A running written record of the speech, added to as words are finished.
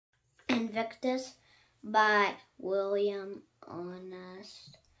Invictus by William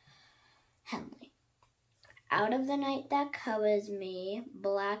Ernest Henley. Out of the night that covers me,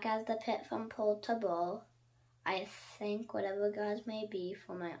 black as the pit from pole to bowl, I thank whatever gods may be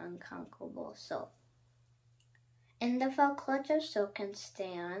for my unconquerable soul. In the fell clutch of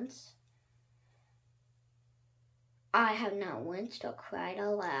circumstance, I have not winced or cried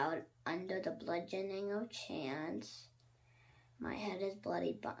aloud under the bludgeoning of chance. My head is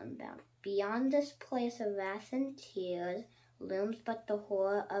bloody button-bound. Beyond this place of wrath and tears looms but the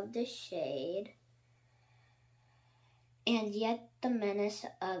horror of the shade, and yet the menace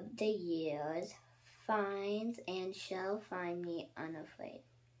of the years finds and shall find me unafraid.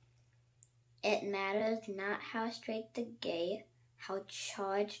 It matters not how straight the gate, how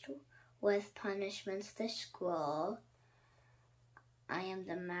charged with punishments the scroll. I am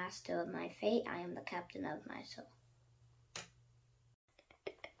the master of my fate. I am the captain of my soul.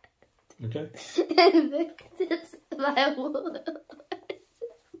 Okay. Invictus by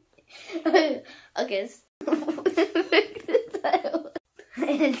Okay.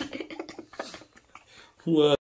 Invictus by